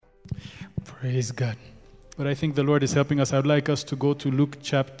Praise God. But I think the Lord is helping us. I would like us to go to Luke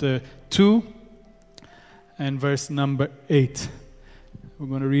chapter 2 and verse number 8. We're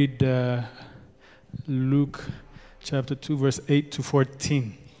going to read Luke chapter 2, verse 8 to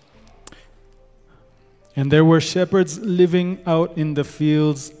 14. And there were shepherds living out in the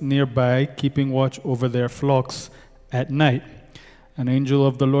fields nearby, keeping watch over their flocks at night. An angel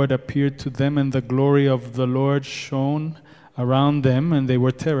of the Lord appeared to them, and the glory of the Lord shone around them, and they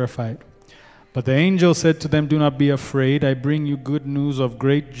were terrified. But the angel said to them, "Do not be afraid. I bring you good news of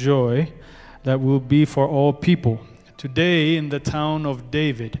great joy that will be for all people. Today in the town of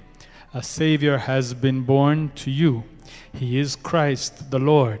David, a Savior has been born to you. He is Christ the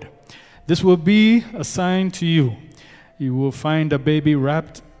Lord. This will be a sign to you. You will find a baby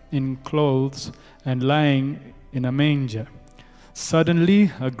wrapped in clothes and lying in a manger."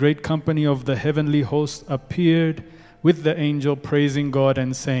 Suddenly, a great company of the heavenly host appeared with the angel, praising God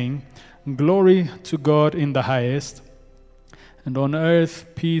and saying, "Glory to God in the highest, and on earth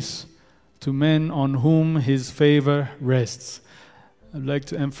peace to men on whom his favor rests." I'd like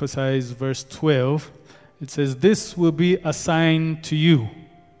to emphasize verse 12. It says, "This will be a sign to you.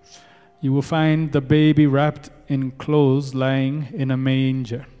 You will find the baby wrapped in clothes lying in a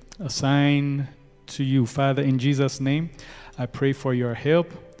manger." A sign to you. Father, in Jesus' name, I pray for your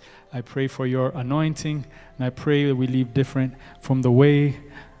help. I pray for your anointing. And I pray that we leave different from the way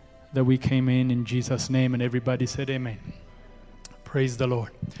that we came in Jesus' name. And everybody said amen. Praise the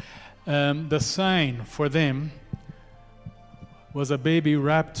Lord. The sign for them was a baby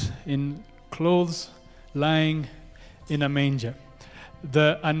wrapped in clothes lying in a manger.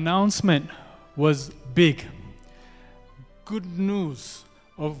 The announcement was big. Good news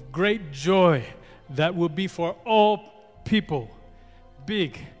of great joy that will be for all people.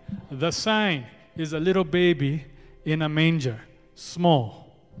 Big. The sign is a little baby in a manger. Small.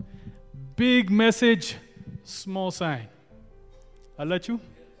 Big message, small sign. I'll let you.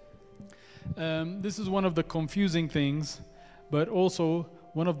 This is one of the confusing things, but also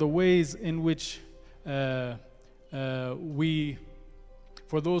one of the ways in which we,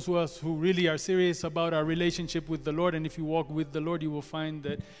 for those of us who really are serious about our relationship with the Lord, and if you walk with the Lord, you will find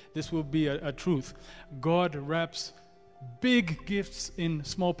that this will be a truth. God wraps big gifts in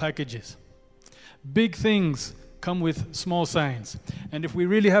small packages. Big things come with small signs. And if we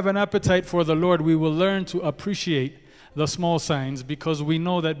really have an appetite for the Lord, we will learn to appreciate the small signs, because we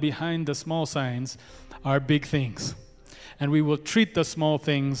know that behind the small signs are big things. And we will treat the small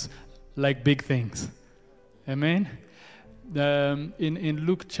things like big things. Amen? In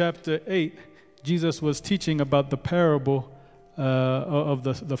Luke chapter 8, Jesus was teaching about the parable of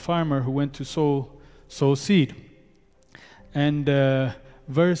the farmer who went to sow seed. And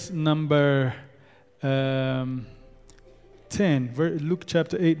verse number 10, Luke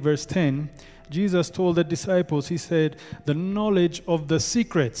chapter 8, verse 10, Jesus told the disciples, he said, "The knowledge of the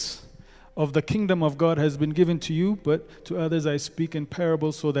secrets of the kingdom of God has been given to you, but to others I speak in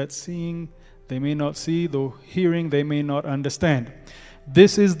parables, so that seeing they may not see, though hearing they may not understand.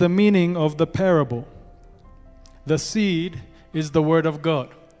 This is the meaning of the parable. The seed is the word of God."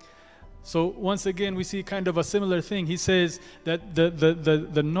 So once again, we see kind of a similar thing. He says that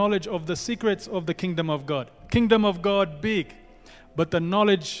the knowledge of the secrets of the kingdom of God. Kingdom of God, big. But the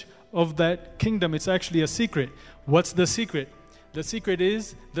knowledge of that kingdom, it's actually a secret. What's the secret? The secret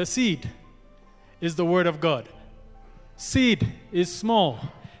is the seed is the word of God. Seed is small.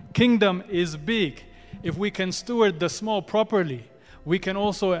 Kingdom is big. If we can steward the small properly, we can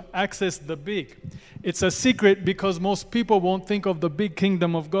also access the big. It's a secret because most people won't think of the big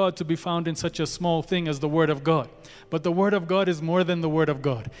kingdom of God to be found in such a small thing as the Word of God. But the Word of God is more than the Word of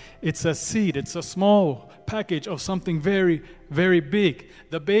God. It's a seed. It's a small package of something very, very big.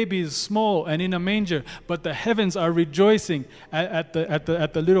 The baby is small and in a manger, but the heavens are rejoicing at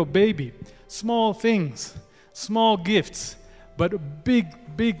the little baby. Small things, small gifts, but big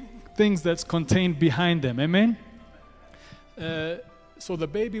things that's contained behind them. Amen? So the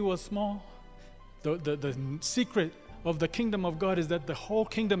baby was small. The secret of the kingdom of God is that the whole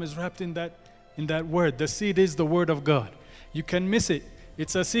kingdom is wrapped in that word. The seed is the word of God. You can miss it.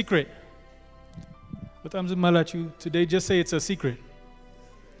 It's a secret. But I'm Malachu today, just say it's a secret.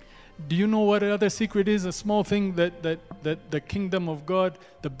 Do you know what another secret is? A small thing that the kingdom of God,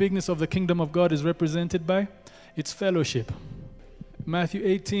 the bigness of the kingdom of God is represented by? It's fellowship. Matthew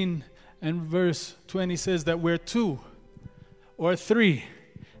 18 and verse 20 says that where 2 or 3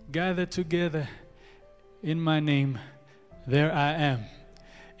 gather together in my name, there I am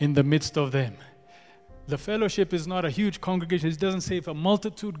in the midst of them. The fellowship is not a huge congregation. It doesn't say if a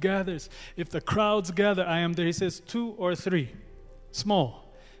multitude gathers, if the crowds gather, I am there. He says 2 or 3,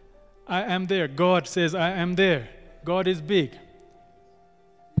 small. I am there. God says, I am there. God is big.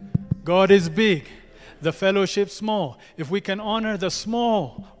 God is big. The fellowship small. If we can honor the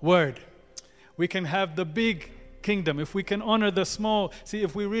small word, we can have the big kingdom. If we can honor the small, see,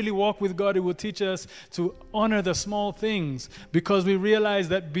 if we really walk with God, it will teach us to honor the small things, because we realize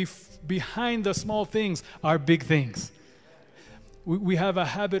that behind the small things are big things. We have a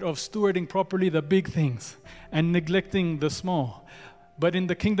habit of stewarding properly the big things and neglecting the small. But in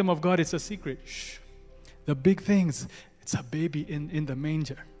the kingdom of God, it's a secret. Shh. The big things, it's a baby in the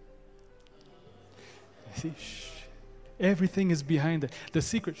manger. See, shh. Everything is behind it. The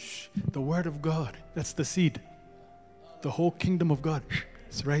secret, shh. The word of God, that's the seed. The whole kingdom of God, shh.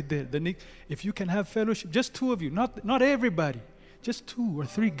 It's right there. If you can have fellowship, just two of you, not everybody, just 2 or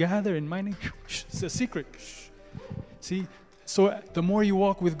 3 gather in my name. Shh. It's a secret. Shh. See, so the more you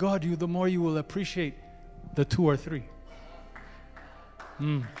walk with God, the more you will appreciate the 2 or 3.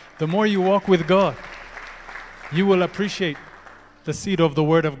 The more you walk with God, you will appreciate the seed of the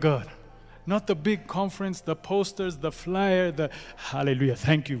Word of God. Not the big conference, the posters, the flyer, the hallelujah.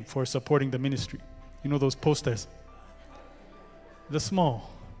 Thank you for supporting the ministry. You know those posters. The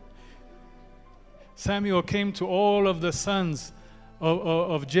small. Samuel came to all of the sons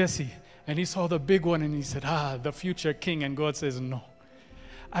of Jesse, and he saw the big one, and he said, the future king. And God says, no,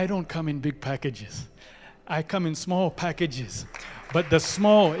 I don't come in big packages. I come in small packages. But the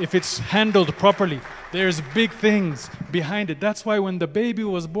small, if it's handled properly, there's big things behind it. That's why when the baby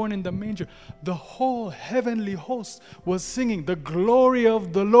was born in the manger, the whole heavenly host was singing. The glory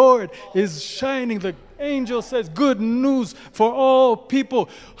of the Lord is shining. The angel says, good news for all people.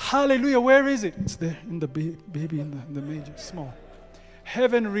 Hallelujah. Where is it? It's there in the baby in the manger, small.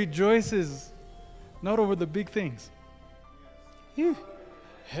 Heaven rejoices not over the big things.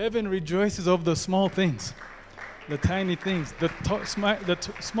 Heaven rejoices over the small things. The tiny things, the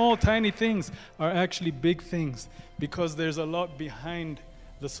small tiny things are actually big things, because there's a lot behind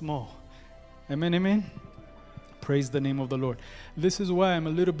the small. Amen, amen? Praise the name of the Lord. This is why I'm a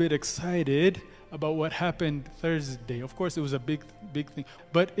little bit excited about what happened Thursday. Of course, it was a big thing.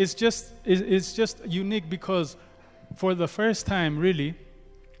 But it's just unique, because for the first time, really,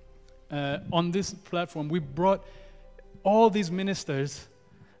 on this platform, we brought all these ministers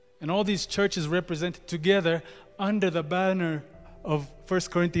and all these churches represented together under the banner of 1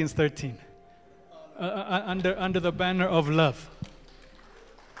 Corinthians 13, under the banner of love.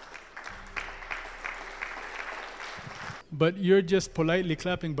 But you're just politely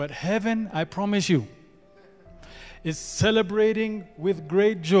clapping. But heaven, I promise you, is celebrating with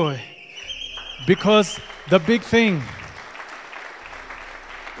great joy, because the big thing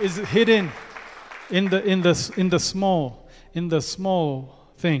is hidden in the small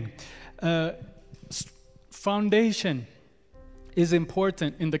thing. Foundation is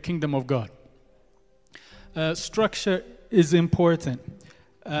important in the kingdom of God. Structure is important.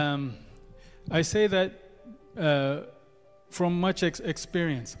 I say that from much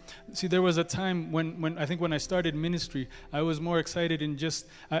experience. See, there was a time when I think when I started ministry, I was more excited in just,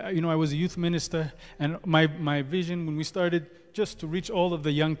 I was a youth minister, and my vision when we started, just to reach all of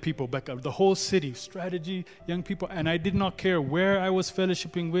the young people back up, the whole city, strategy, young people, and I did not care where I was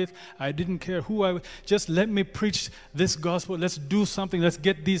fellowshipping with. I didn't care who I was. Just let me preach this gospel. Let's do something. Let's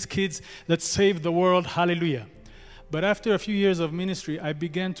get these kids. Let's save the world. Hallelujah. But after a few years of ministry, I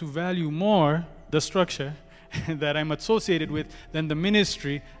began to value more the structure that I'm associated with than the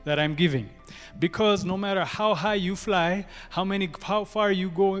ministry that I'm giving. Because no matter how high you fly, how far you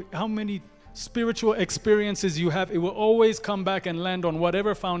go, how many spiritual experiences you have, it will always come back and land on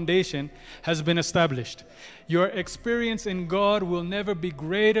whatever foundation has been established. Your experience in God will never be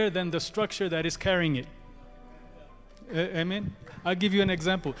greater than the structure that is carrying it. Amen? I'll give you an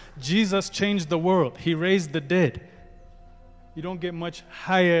example. Jesus changed the world. He raised the dead. You don't get much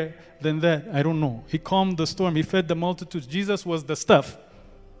higher than that. I don't know. He calmed the storm. He fed the multitudes. Jesus was the stuff,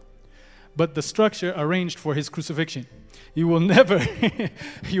 but the structure arranged for his crucifixion. You will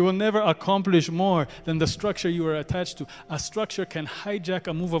never accomplish more than the structure you are attached to. A structure can hijack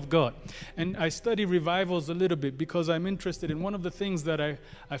a move of God. And I study revivals a little bit because I'm interested in one of the things that I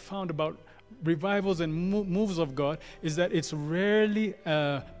found about revivals and moves of God is that it's rarely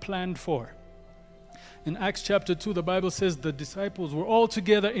planned for. In Acts chapter 2, the Bible says the disciples were all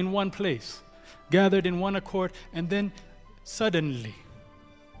together in one place, gathered in one accord, and then suddenly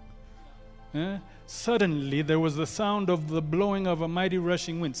there was the sound of the blowing of a mighty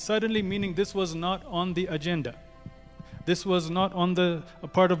rushing wind. Suddenly, meaning this was not on the agenda. This was not on a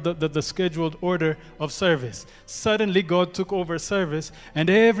part of the scheduled order of service. Suddenly, God took over service, and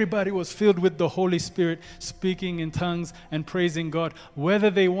everybody was filled with the Holy Spirit, speaking in tongues and praising God, whether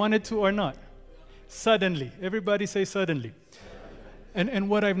they wanted to or not. Suddenly. Everybody say suddenly. And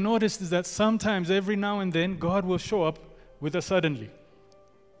what I've noticed is that sometimes, every now and then, God will show up with a suddenly.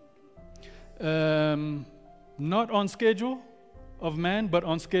 Not on schedule of man, but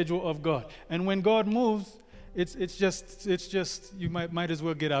on schedule of God. And when God moves, it's just you might as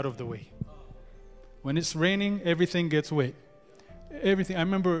well get out of the way. When it's raining, everything gets wet. Everything. I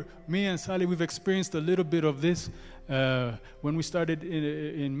remember me and Sally, we've experienced a little bit of this when we started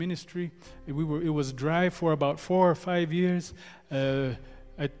in ministry. It was dry for about 4 or 5 years.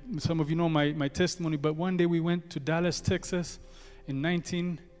 Some of you know my testimony, but one day we went to Dallas, Texas in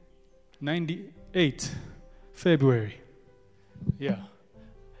 1998, February. Yeah,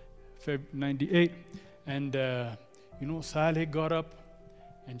 Feb 98. And, Saleh got up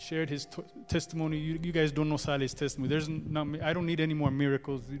and shared his testimony. You guys don't know Saleh's testimony. I don't need any more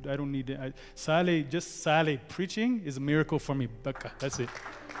miracles. I don't need it. Saleh preaching is a miracle for me. That's it.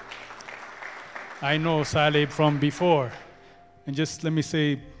 I know Saleh from before. And just let me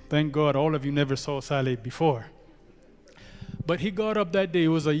say, thank God all of you never saw Saleh before. But he got up that day. It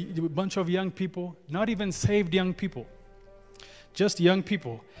was a bunch of young people, not even saved young people, just young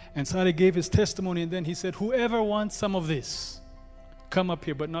people. And Saleh gave his testimony, and then he said, whoever wants some of this, come up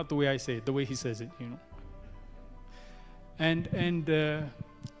here, but not the way I say it, the way he says it, And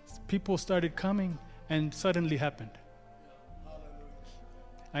people started coming, and suddenly happened.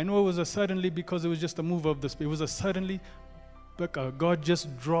 I know it was a suddenly because it was just a move of the Spirit. It was a suddenly, but God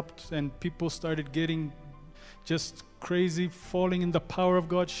just dropped, and people started getting just crazy, falling in the power of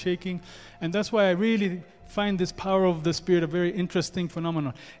God, shaking. And that's why I really find this power of the Spirit a very interesting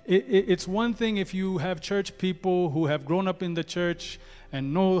phenomenon. It's one thing if you have church people who have grown up in the church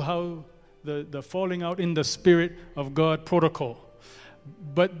and know how the falling out in the Spirit of God protocol.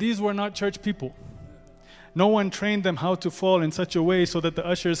 But these were not church people. No one trained them how to fall in such a way so that the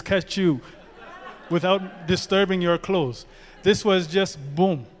ushers catch you without disturbing your clothes. This was just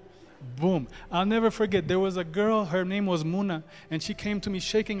boom. Boom. I'll never forget, there was a girl, her name was Muna, and she came to me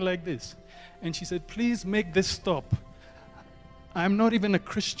shaking like this. And she said, please make this stop. I'm not even a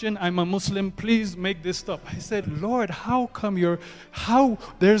Christian, I'm a Muslim, please make this stop. I said, Lord, how come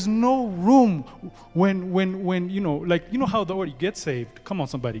there's no room when how the word get saved. Come on,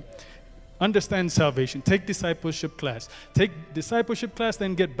 somebody. Understand salvation. Take discipleship class. Take discipleship class,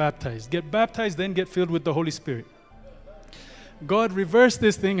 then get baptized. Get baptized, then get filled with the Holy Spirit. God reversed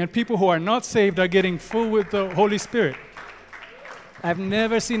this thing, and people who are not saved are getting full with the Holy Spirit. I've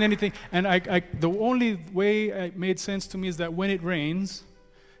never seen anything. And the only way it made sense to me is that when it rains,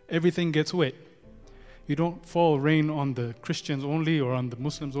 everything gets wet. You don't fall rain on the Christians only or on the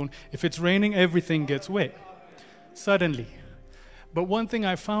Muslims only. If it's raining, everything gets wet. Suddenly. But one thing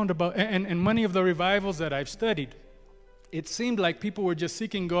I found about, and many of the revivals that I've studied, it seemed like people were just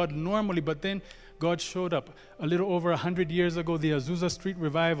seeking God normally, but then God showed up. A little over 100 years ago, the Azusa Street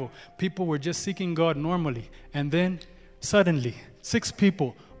revival, people were just seeking God normally. And then, suddenly, 6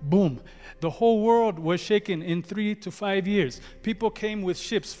 people, boom. The whole world was shaken in 3 to 5 years. People came with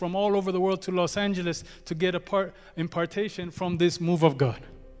ships from all over the world to Los Angeles to get impartation from this move of God.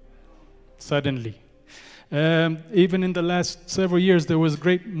 Suddenly. Even in the last several years, there was a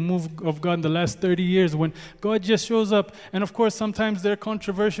great move of God in the last 30 years when God just shows up. And of course, sometimes they're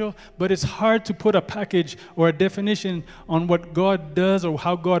controversial, but it's hard to put a package or a definition on what God does or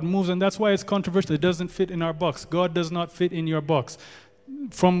how God moves. And that's why it's controversial. It doesn't fit in our box. God does not fit in your box.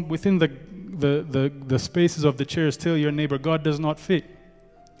 From within the spaces of the chairs, tell your neighbor, God does not fit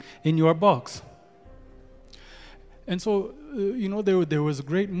in your box. And so, there was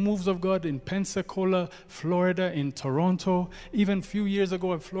great moves of God in Pensacola, Florida, in Toronto. Even a few years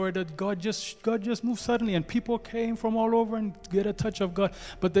ago in Florida, God just moved suddenly, and people came from all over and get a touch of God.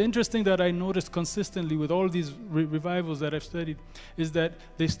 But the interesting that I noticed consistently with all these revivals that I've studied is that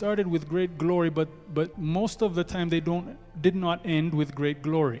they started with great glory, but most of the time they did not end with great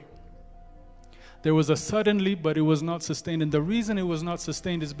glory. There was a suddenly, but it was not sustained. And the reason it was not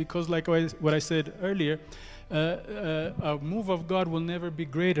sustained is because, like what I said earlier, a move of God will never be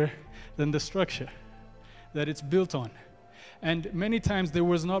greater than the structure that it's built on. And many times there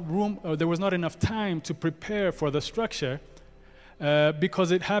was not room, or there was not enough time to prepare for the structure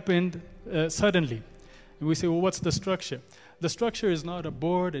because it happened suddenly. And we say, well, what's the structure? The structure is not a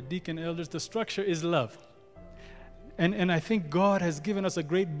board, a deacon, elders. The structure is love. And I think God has given us a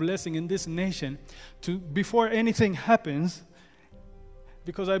great blessing in this nation to, before anything happens,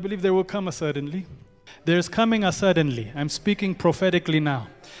 because I believe there will come a suddenly, There's coming a suddenly. I'm speaking prophetically now.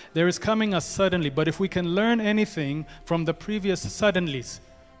 There is coming a suddenly. But if we can learn anything from the previous suddenlies,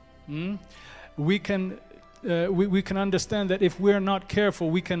 we can understand that if we're not careful,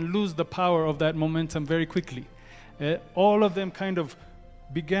 we can lose the power of that momentum very quickly. All of them kind of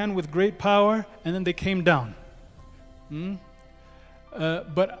began with great power, and then they came down.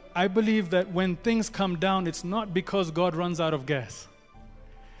 But I believe that when things come down, it's not because God runs out of gas.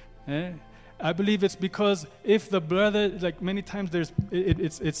 I believe it's because if the brother, like many times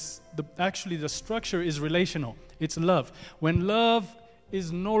actually the structure is relational. It's love. When love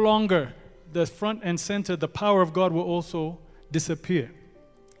is no longer the front and center, the power of God will also disappear.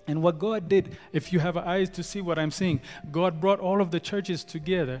 And what God did, if you have eyes to see what I'm saying, God brought all of the churches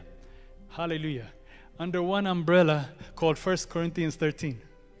together, hallelujah, under one umbrella called 1 Corinthians 13.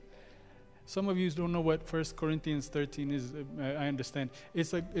 Some of you don't know what 1 Corinthians 13 is. I understand.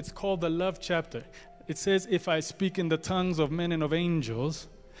 It's called the love chapter. It says, if I speak in the tongues of men and of angels,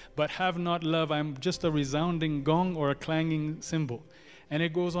 but have not love, I'm just a resounding gong or a clanging cymbal. And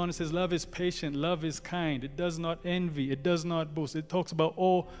it goes on, it says, love is patient, love is kind, it does not envy, it does not boast. It talks about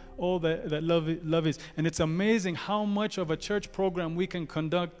all that love is. And it's amazing how much of a church program we can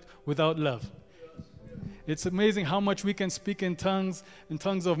conduct without love. It's amazing how much we can speak in tongues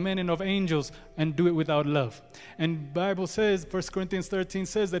of men and of angels, and do it without love. And Bible says, 1 Corinthians 13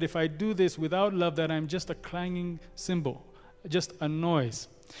 says that if I do this without love, that I'm just a clanging cymbal, just a noise.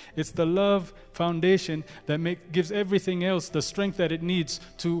 It's the love foundation that gives everything else the strength that it needs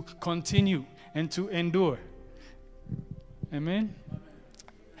to continue and to endure. Amen?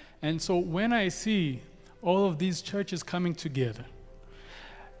 And so when I see all of these churches coming together,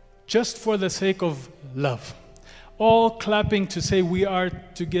 just for the sake of love, all clapping to say we are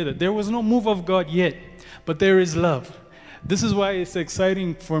together. There was no move of God yet, but there is love. This is why it's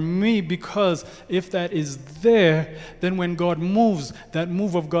exciting for me, because if that is there, then when God moves, that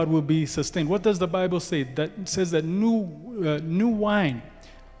move of God will be sustained. What does the Bible say? That says that new wine,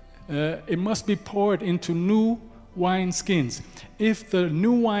 it must be poured into new wine skins. If the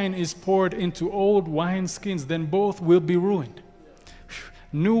new wine is poured into old wine skins, then both will be ruined.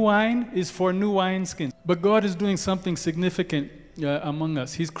 New wine is for new wine skins. But God is doing something significant among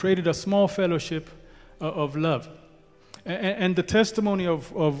us. He's created a small fellowship of love. And the testimony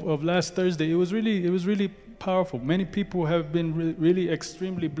of last Thursday, it was really powerful. Many people have been really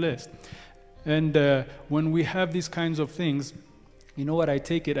extremely blessed. And when we have these kinds of things, you know what I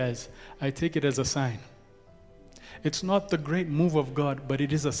take it as? I take it as a sign. It's not the great move of God, but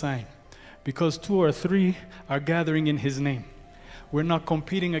it is a sign. Because 2 or 3 are gathering in His name. We're not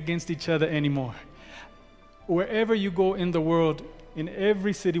competing against each other anymore. Wherever you go in the world, in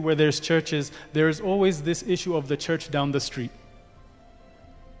every city where there's churches, there is always this issue of the church down the street.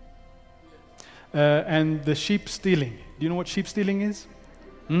 And the sheep stealing. Do you know what sheep stealing is?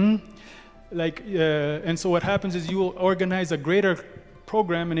 And so what happens is you will organize a greater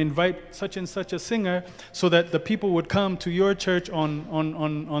program and invite such and such a singer so that the people would come to your church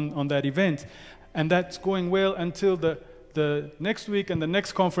on that event. And that's going well until the next week and the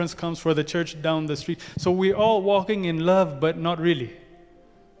next conference comes for the church down the street. So we're all walking in love, but not really.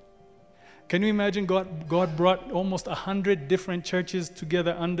 Can you imagine God brought almost 100 different churches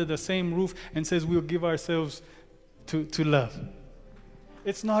together under the same roof and says we'll give ourselves to love.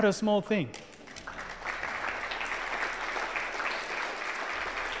 It's not a small thing.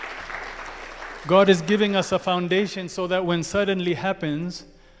 God is giving us a foundation so that when suddenly happens,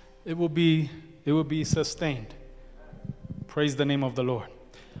 it will be sustained. Praise the name of the Lord.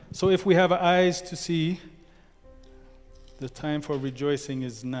 So if we have eyes to see, the time for rejoicing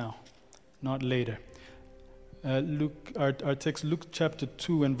is now, not later. Our text, Luke chapter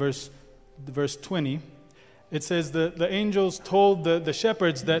 2 and verse 20, it says the angels told the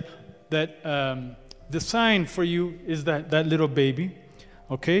shepherds that the sign for you is that little baby,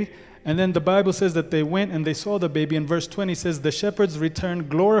 okay? And then the Bible says that they went and they saw the baby. And verse 20 says, the shepherds returned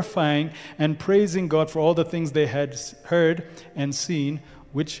glorifying and praising God for all the things they had heard and seen,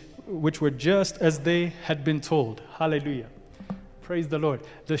 which were just as they had been told. Hallelujah. Praise the Lord.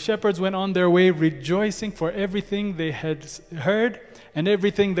 The shepherds went on their way rejoicing for everything they had heard and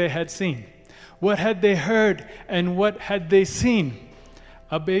everything they had seen. What had they heard and what had they seen?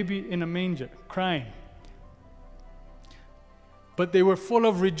 A baby in a manger, crying. But they were full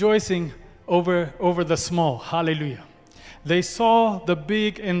of rejoicing over the small. Hallelujah. They saw the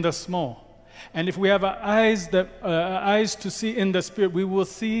big in the small. And if we have eyes to see in the Spirit, we will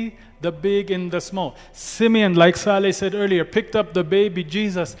see the big in the small. Simeon, like Saleh said earlier, picked up the baby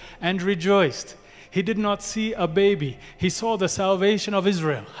Jesus and rejoiced. He did not see a baby. He saw the salvation of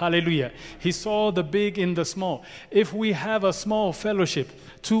Israel. Hallelujah. He saw the big in the small. If we have a small fellowship,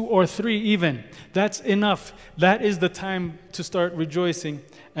 2 or 3 even, that's enough. That is the time to start rejoicing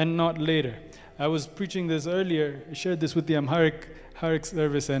and not later. I was preaching this earlier. I shared this with the Amharic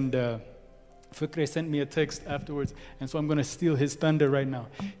service, and Fikre sent me a text afterwards, and so I'm going to steal his thunder right now.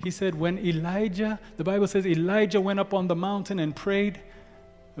 He said when Elijah, the Bible says Elijah went up on the mountain and prayed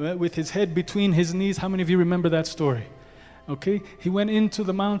with his head between his knees. How many of you remember that story? Okay, he went into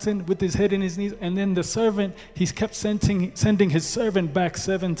the mountain with his head in his knees, and then the servant, he kept sending his servant back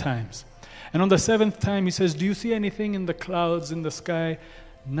 7 times. And on the 7th time, he says, do you see anything in the clouds, in the sky?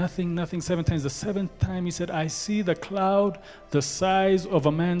 Nothing, 7 times. The 7th time, he said, I see the cloud the size of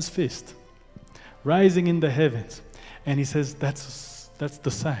a man's fist rising in the heavens. And he says, that's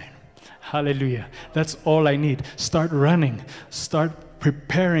the sign. Hallelujah. That's all I need. Start running. Start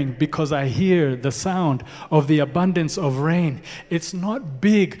preparing, because I hear the sound of the abundance of rain. It's not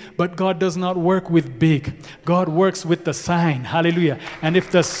big, but God does not work with big. God works with the sign. Hallelujah. And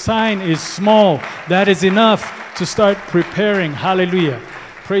if the sign is small, that is enough to start preparing. Hallelujah.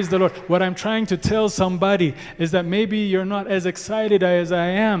 Praise the Lord. What I'm trying to tell somebody is that maybe you're not as excited as I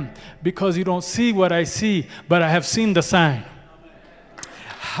am because you don't see what I see, but I have seen the sign.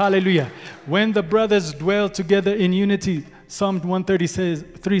 Hallelujah. When the brothers dwell together in unity, Psalm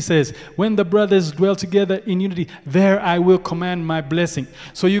 133 says, when the brothers dwell together in unity, there I will command my blessing.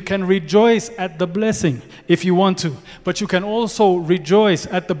 So you can rejoice at the blessing if you want to, but you can also rejoice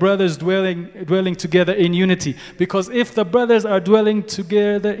at the brothers dwelling together in unity. Because if the brothers are dwelling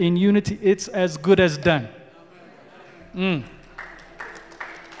together in unity, it's as good as done.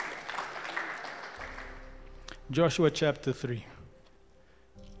 Joshua chapter 3.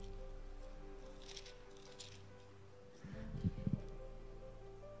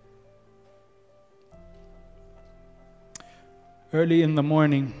 Early in the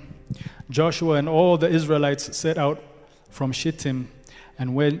morning, Joshua and all the Israelites set out from Shittim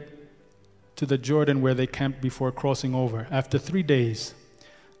and went to the Jordan, where they camped before crossing over. After 3 days,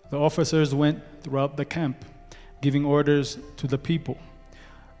 the officers went throughout the camp, giving orders to the people.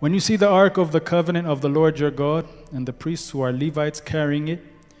 When you see the ark of the covenant of the Lord your God and the priests who are Levites carrying it,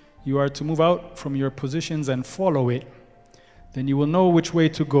 you are to move out from your positions and follow it. Then you will know which way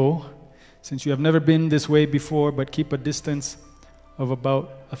to go, since you have never been this way before, but keep a distance of about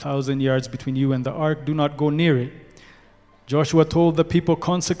 1,000 yards between you and the ark. Do not go near it. Joshua told the people,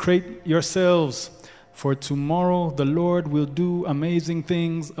 consecrate yourselves, for tomorrow the Lord will do amazing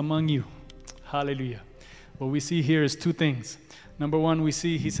things among you. Hallelujah. What we see here is 2 things. Number 1, we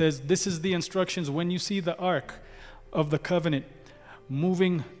see, he says, this is the instructions. When you see the ark of the covenant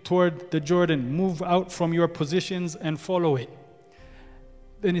moving toward the Jordan, move out from your positions and follow it.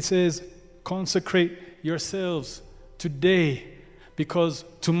 Then it says, consecrate yourselves today, because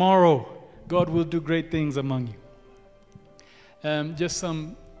tomorrow God will do great things among you. Just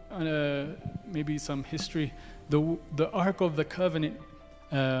some, maybe some history. The Ark of the Covenant,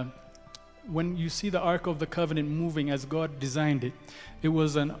 when you see the Ark of the Covenant moving as God designed it, it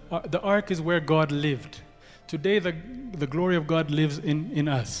was the Ark is where God lived. Today, the glory of God lives in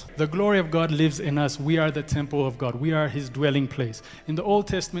us. The glory of God lives in us. We are the temple of God. We are His dwelling place. In the Old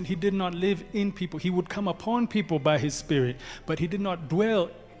Testament, He did not live in people. He would come upon people by His Spirit, but He did not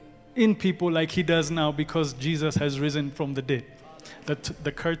dwell in people like He does now, because Jesus has risen from the dead.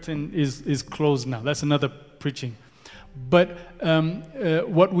 The curtain is closed now. That's another preaching. But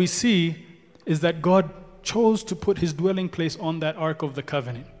what we see is that God chose to put His dwelling place on that Ark of the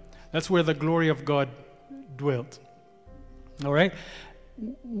Covenant. That's where the glory of God dwelt. All right?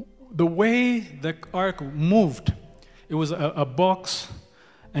 The way the ark moved, it was a box,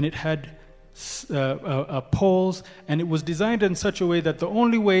 and it had poles, and it was designed in such a way that the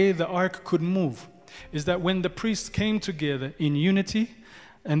only way the ark could move is that when the priests came together in unity,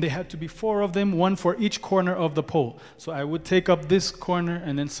 and they had to be 4 of them, 1 for each corner of the pole. So I would take up this corner,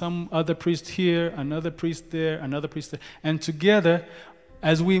 and then some other priest here, another priest there, another priest there, and together,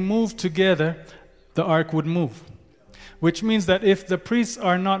 as we moved together, the ark would move. Which means that if the priests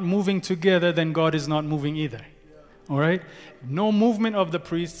are not moving together, then God is not moving either. All right? No movement of the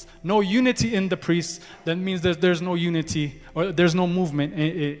priests, no unity in the priests, that means that there's no unity, or there's no movement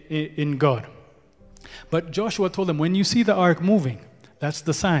in God. But Joshua told them, when you see the ark moving, that's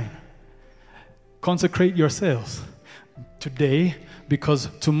the sign. Consecrate yourselves today, because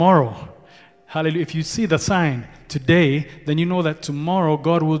tomorrow, hallelujah, if you see the sign today, then you know that tomorrow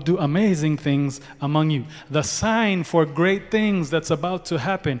God will do amazing things among you. The sign for great things that's about to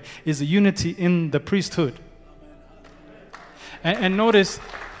happen is a unity in the priesthood. And notice,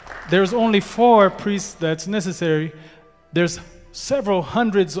 there's only 4 priests that's necessary. There's several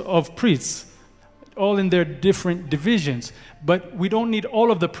hundreds of priests, all in their different divisions. But we don't need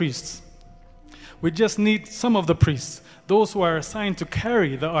all of the priests. We just need some of the priests, those who are assigned to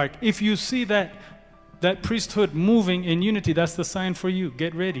carry the ark. If you see that priesthood moving in unity, that's the sign for you.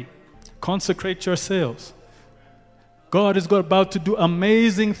 Get ready. Consecrate yourselves. God is about to do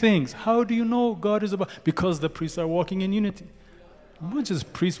amazing things. How do you know God is about? Because the priests are walking in unity. Not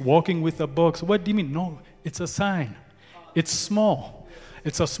just priests walking with a box. What do you mean? No, it's a sign. It's small.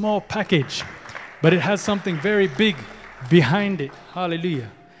 It's a small package, but it has something very big behind it. Hallelujah.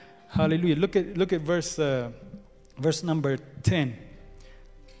 Hallelujah. Look at verse number 10.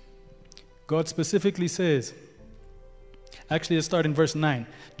 God specifically says, actually, let's start in verse 9.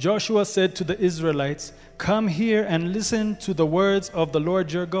 Joshua said to the Israelites, "Come here and listen to the words of the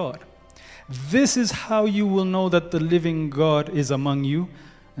Lord your God. This is how you will know that the living God is among you,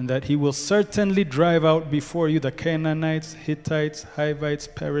 and that he will certainly drive out before you the Canaanites, Hittites, Hivites,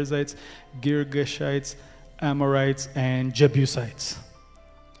 Perizzites, Girgashites, Amorites, and Jebusites."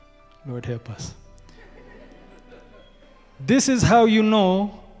 Lord help us. This is how you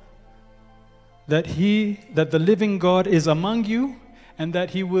know that the living God is among you, and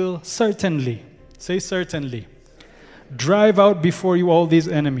that he will certainly, say certainly, drive out before you all these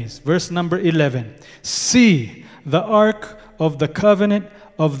enemies. Verse number 11. See, the ark of the covenant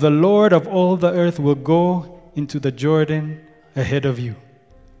of the Lord of all the earth will go into the Jordan ahead of you.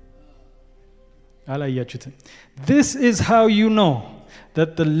 This is how you know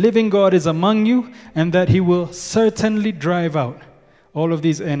that the living God is among you, and that he will certainly drive out all of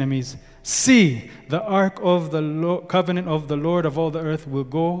these enemies. See, the ark of the covenant of the Lord of all the earth will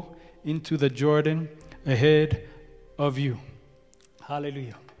go into the Jordan ahead of you.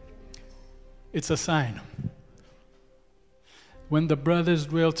 Hallelujah. It's a sign. When the brothers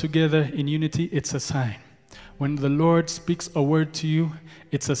dwell together in unity, it's a sign. When the Lord speaks a word to you,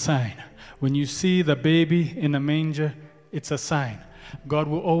 it's a sign. When you see the baby in a manger, it's a sign. God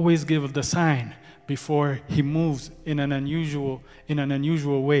will always give the sign before he moves in an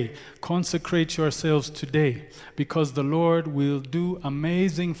unusual way. Consecrate yourselves today, because the Lord will do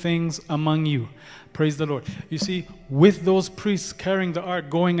amazing things among you. Praise the Lord. You see, with those priests carrying the ark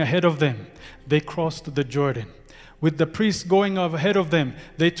going ahead of them, they crossed the Jordan. With the priests going ahead of them,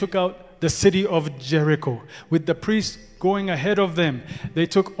 they took out the city of Jericho. With the priests going ahead of them, they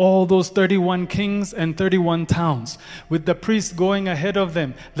took all those 31 kings and 31 towns. With the priests going ahead of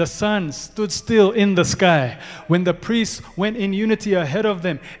them, the sun stood still in the sky. When the priests went in unity ahead of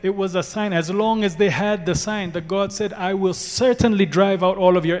them, it was a sign. As long as they had the sign, that God said, "I will certainly drive out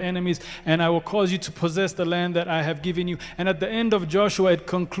all of your enemies, and I will cause you to possess the land that I have given you." And at the end of Joshua, it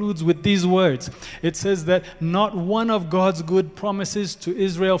concludes with these words. It says that not one of God's good promises to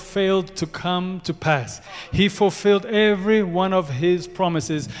Israel failed to come to pass. He fulfilled every one of his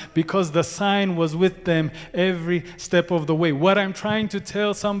promises, because the sign was with them every step of the way. What I'm trying to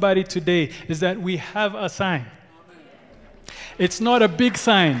tell somebody today is that we have a sign. It's not a big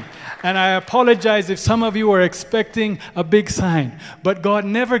sign, and I apologize if some of you are expecting a big sign, but God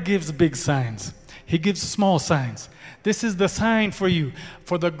never gives big signs. He gives small signs. This is the sign for you,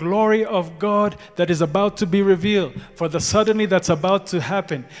 for the glory of God that is about to be revealed, for the suddenly that's about to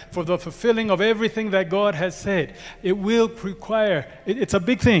happen, for the fulfilling of everything that God has said. It will require, it's a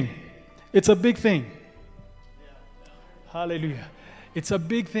big thing. It's a big thing. Hallelujah. It's a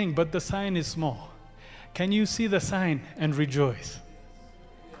big thing, but the sign is small. Can you see the sign and rejoice?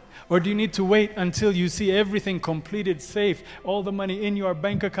 Or do you need to wait until you see everything completed, safe, all the money in your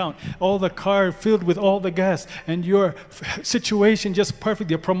bank account, all the car filled with all the gas, and your situation just perfect,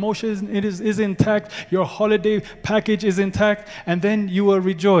 your promotion is intact, your holiday package is intact, and then you will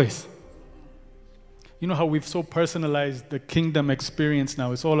rejoice? You know how we've so personalized the kingdom experience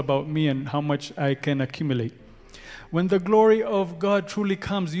now. It's all about me and how much I can accumulate. When the glory of God truly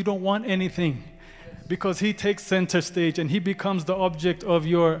comes, you don't want anything, because he takes center stage and he becomes the object of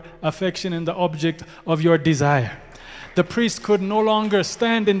your affection and the object of your desire. The priest could no longer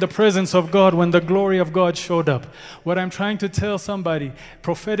stand in the presence of God when the glory of God showed up. What I'm trying to tell somebody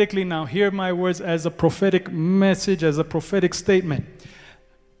prophetically now, hear my words as a prophetic message, as a prophetic statement.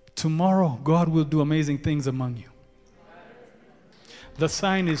 Tomorrow, God will do amazing things among you. The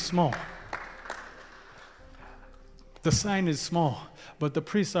sign is small. The sign is small, but the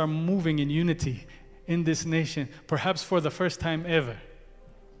priests are moving in unity in this nation, perhaps for the first time ever.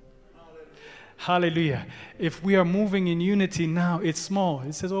 Hallelujah. If we are moving in unity now, it's small.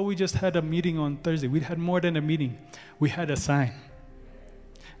 It says, oh, we just had a meeting on Thursday. We had more than a meeting. We had a sign.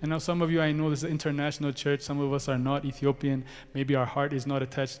 And now some of you, I know this is an international church. Some of us are not Ethiopian. Maybe our heart is not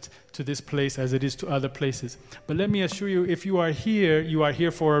attached to this place as it is to other places. But let me assure you, if you are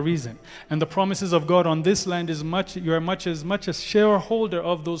here for a reason. And the promises of God on this land you are much as shareholder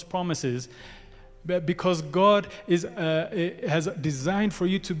of those promises, because God has designed for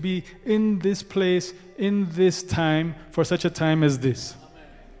you to be in this place, in this time, for such a time as this.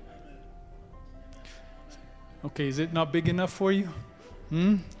 Okay, is it not big enough for you?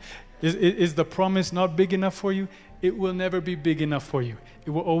 Is the promise not big enough for you? It will never be big enough for you. It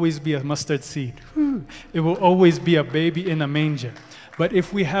will always be a mustard seed. It will always be a baby in a manger. But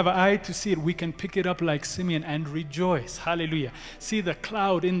if we have an eye to see it, we can pick it up like Simeon and rejoice. Hallelujah. See the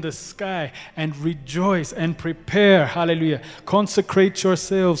cloud in the sky and rejoice and prepare. Hallelujah. Consecrate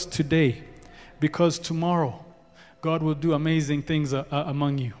yourselves today, because tomorrow God will do amazing things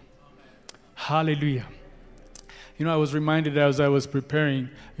among you. Hallelujah. You know, I was reminded as I was preparing,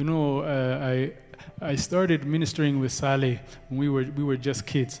 you know, I started ministering with Saleh when we were just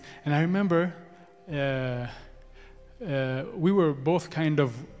kids. And I remember we were both kind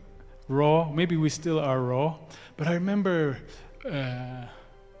of raw. Maybe we still are raw. But I remember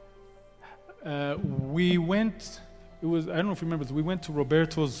we went, I don't know if you remember, we went to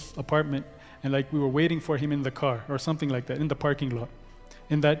Roberto's apartment, and like we were waiting for him in the car or something like that, in the parking lot.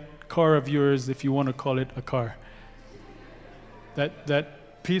 In that car of yours, if you want to call it a car.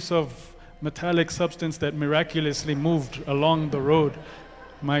 That piece of metallic substance that miraculously moved along the road.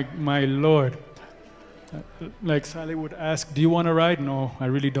 My Lord. Like Sally would ask, do you want to ride? No, I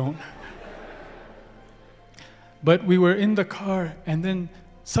really don't. But we were in the car, and then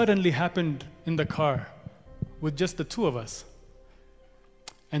suddenly happened in the car with just the two of us.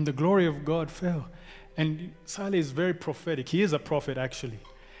 And the glory of God fell. And Sally is very prophetic. He is a prophet, actually.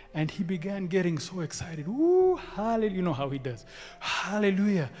 And he began getting so excited. Ooh, hallelujah. You know how he does.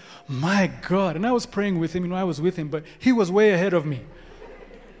 Hallelujah. My God. And I was praying with him. You know, I was with him, but he was way ahead of me.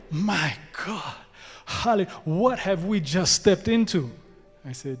 My God. Hallelujah. What have we just stepped into?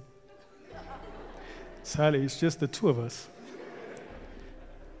 I said, Sally, it's just the two of us.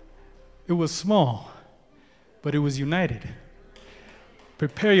 It was small, but it was united.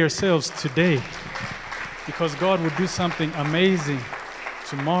 Prepare yourselves today, because God will do something amazing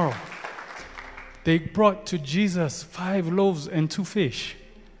tomorrow. They brought to Jesus 5 loaves and 2 fish.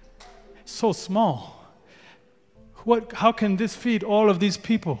 So small. How can this feed all of these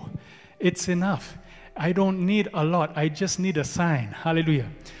people? It's enough. I don't need a lot. I just need a sign. Hallelujah.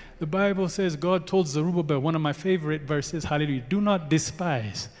 The Bible says, God told Zerubbabel, one of my favorite verses, hallelujah, do not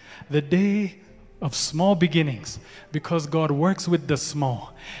despise the day of small beginnings, because God works with the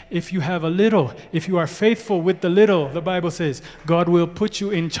small. If you have a little, if you are faithful with the little, the Bible says, God will put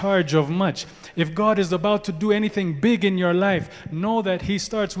you in charge of much. If God is about to do anything big in your life, know that He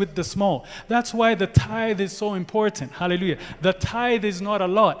starts with the small. That's why the tithe is so important. Hallelujah. The tithe is not a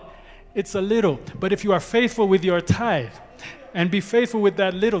lot. It's a little. But if you are faithful with your tithe, and be faithful with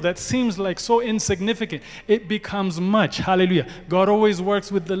that little that seems like so insignificant, it becomes much. Hallelujah. God always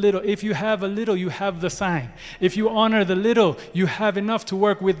works with the little. If you have a little, you have the sign. If you honor the little, you have enough to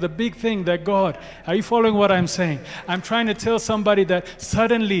work with the big thing that God. Are you following what I'm saying? I'm trying to tell somebody that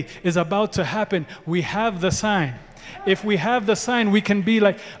suddenly is about to happen. We have the sign. If we have the sign, we can be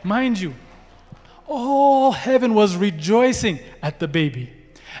like, mind you, all heaven was rejoicing at the baby.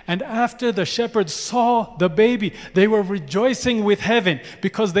 And after the shepherds saw the baby, they were rejoicing with heaven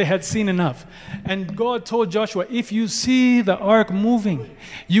because they had seen enough. And God told Joshua, if you see the ark moving,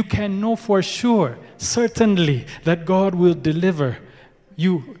 you can know for sure, certainly, that God will deliver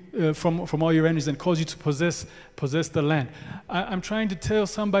you from all your enemies and cause you to possess the land. I'm trying to tell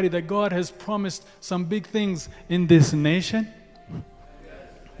somebody that God has promised some big things in this nation.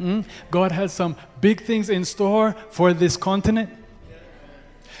 God has some big things in store for this continent.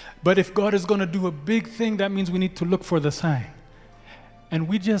 But if God is going to do a big thing, that means we need to look for the sign. And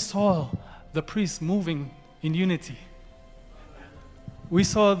we just saw the priests moving in unity. We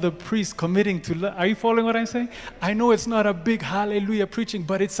saw the priests committing to love. Are you following what I'm saying? I know it's not a big hallelujah preaching,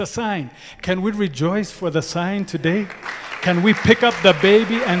 but it's a sign. Can we rejoice for the sign today? Can we pick up the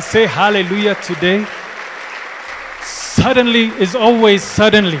baby and say hallelujah today? Suddenly is always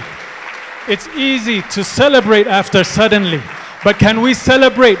suddenly. It's easy to celebrate after suddenly. But can we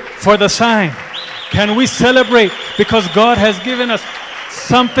celebrate for the sign? Can we celebrate because God has given us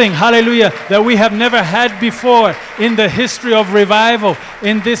something, hallelujah, that we have never had before in the history of revival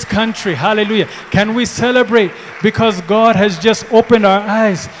in this country, hallelujah. Can we celebrate because God has just opened our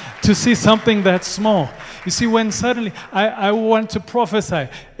eyes to see something that's small? You see, when suddenly I want to prophesy,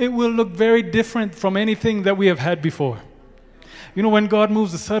 it will look very different from anything that we have had before. You know, when God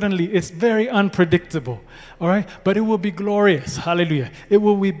moves suddenly, it's very unpredictable, all right? But it will be glorious, hallelujah. It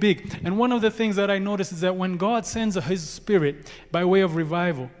will be big. And one of the things that I notice is that when God sends His Spirit by way of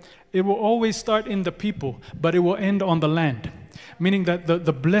revival, it will always start in the people, but it will end on the land, meaning that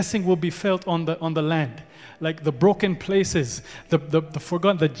the blessing will be felt on the land. Like the broken places, the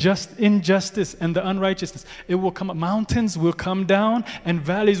forgotten, the just injustice and the unrighteousness. It will come, mountains will come down and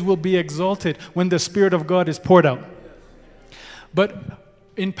valleys will be exalted when the Spirit of God is poured out. But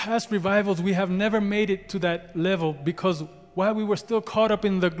in past revivals, we have never made it to that level because while we were still caught up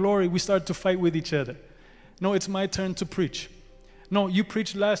in the glory, we started to fight with each other. No, it's my turn to preach. No, you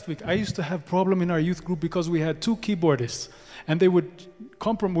preached last week. I used to have a problem in our youth group because we had 2 keyboardists. And they would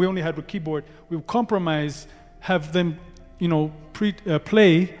we only had a keyboard. We would compromise, have them, you know,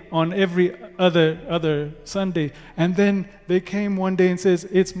 play on every other Sunday. And then they came one day and says,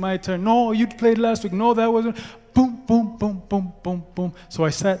 it's my turn. No, you played last week. No, that wasn't. Boom, boom, boom, boom, boom, boom. So I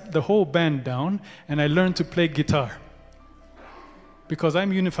sat the whole band down and I learned to play guitar. Because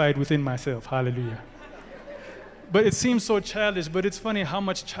I'm unified within myself. Hallelujah. But it seems so childish, but it's funny how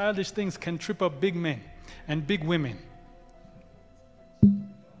much childish things can trip up big men and big women.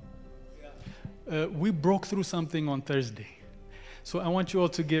 We broke through something on Thursday. So I want you all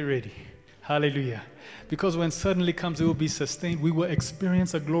to get ready. Hallelujah. Because when suddenly comes, it will be sustained. We will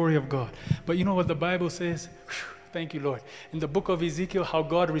experience the glory of God. But you know what the Bible says? Thank you, Lord. In the book of Ezekiel, how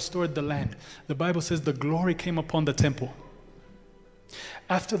God restored the land. The Bible says the glory came upon the temple.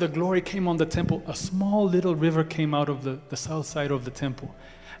 After the glory came on the temple, a small little river came out of the south side of the temple.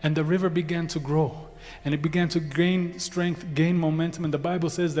 And the river began to grow. And it began to gain strength, gain momentum. And the Bible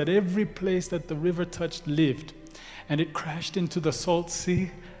says that every place that the river touched lived. And it crashed into the salt sea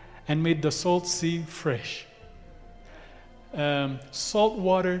and made the salt sea fresh. Salt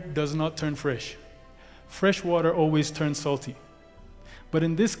water does not turn fresh. Fresh water always turns salty. But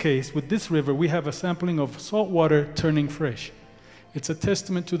in this case, with this river, we have a sampling of salt water turning fresh. It's a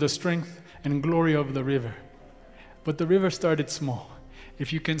testament to the strength and glory of the river. But the river started small.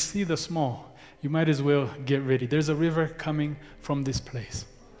 If you can see the small, you might as well get ready. There's a river coming from this place.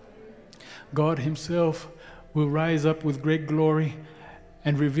 God Himself will rise up with great glory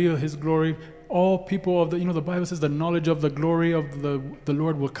and reveal His glory. All people of the Bible says the knowledge of the glory of the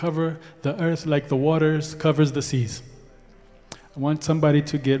Lord will cover the earth like the waters covers the seas. I want somebody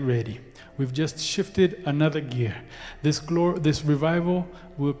to get ready. We've just shifted another gear. This revival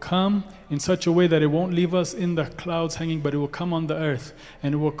will come in such a way that it won't leave us in the clouds hanging, but it will come on the earth,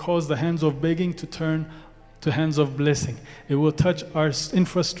 and it will cause the hands of begging to turn to hands of blessing. It will touch our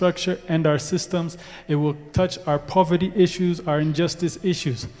infrastructure and our systems. It will touch our poverty issues, our injustice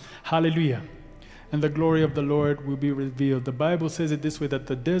issues. Hallelujah. And the glory of the Lord will be revealed. The Bible says it this way, that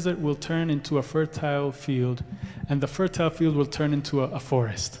the desert will turn into a fertile field, and the fertile field will turn into a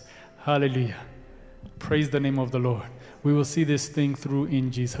forest. Hallelujah. Praise the name of the Lord. We will see this thing through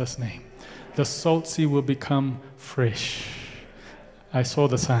in Jesus' name. The salt sea will become fresh. I saw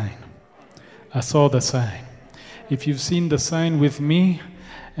the sign. I saw the sign. If you've seen the sign with me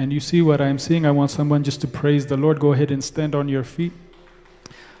and you see what I'm seeing, I want someone just to praise the Lord. Go ahead and stand on your feet.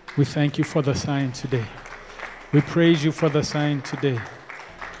 We thank you for the sign today. We praise you for the sign today.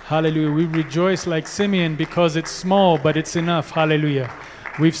 Hallelujah. We rejoice like Simeon because it's small, but it's enough. Hallelujah.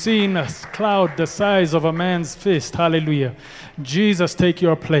 We've seen a cloud the size of a man's fist. Hallelujah. Jesus, take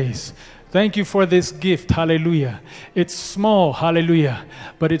your place. Thank you for this gift. Hallelujah. It's small. Hallelujah.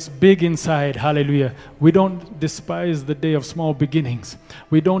 But it's big inside. Hallelujah. We don't despise the day of small beginnings.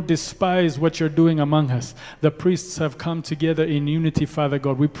 We don't despise what you're doing among us. The priests have come together in unity, Father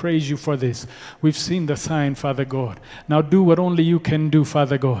God. We praise you for this. We've seen the sign, Father God. Now do what only you can do,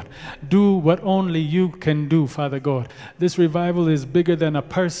 Father God. Do what only you can do, Father God. This revival is bigger than a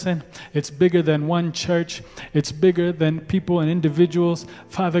person. It's bigger than one church. It's bigger than people and individuals.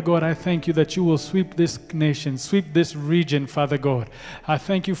 Father God, I thank you that you will sweep this nation, sweep this region, Father God. I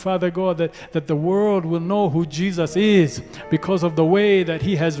thank you, Father God, that the world will know who Jesus is because of the way that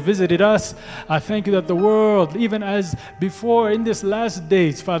He has visited us. I thank you that the world, even as before in this last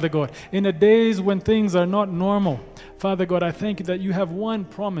days, Father God, in the days when things are not normal, Father God, I thank you that you have one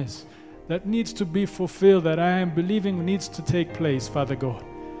promise that needs to be fulfilled, that I am believing needs to take place, Father God.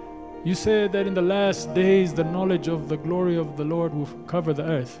 You said that in the last days, the knowledge of the glory of the Lord will cover the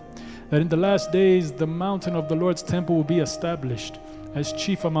earth. That in the last days, the mountain of the Lord's temple will be established as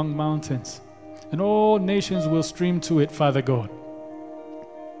chief among mountains. And all nations will stream to it, Father God.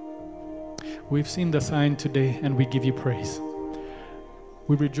 We've seen the sign today, and we give you praise.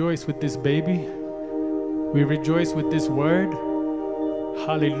 We rejoice with this baby. We rejoice with this word.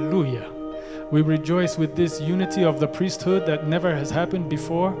 Hallelujah. We rejoice with this unity of the priesthood that never has happened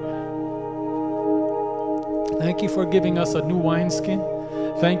before. Thank you for giving us a new wineskin.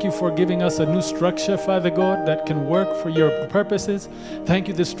 Thank you for giving us a new structure, Father God, that can work for your purposes. Thank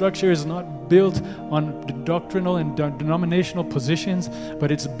you, this structure is not built on doctrinal and denominational positions,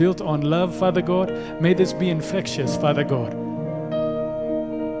 but it's built on love, Father God. May this be infectious, Father God.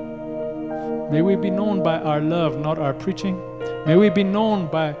 May we be known by our love, not our preaching. May we be known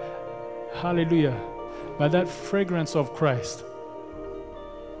by, hallelujah, by that fragrance of Christ.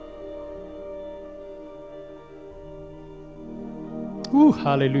 Ooh,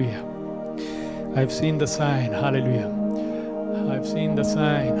 hallelujah. I've seen the sign, hallelujah. I've seen the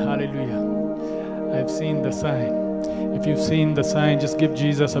sign, hallelujah. I've seen the sign. If you've seen the sign, just give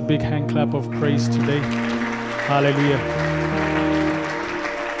Jesus a big hand clap of praise today. Hallelujah.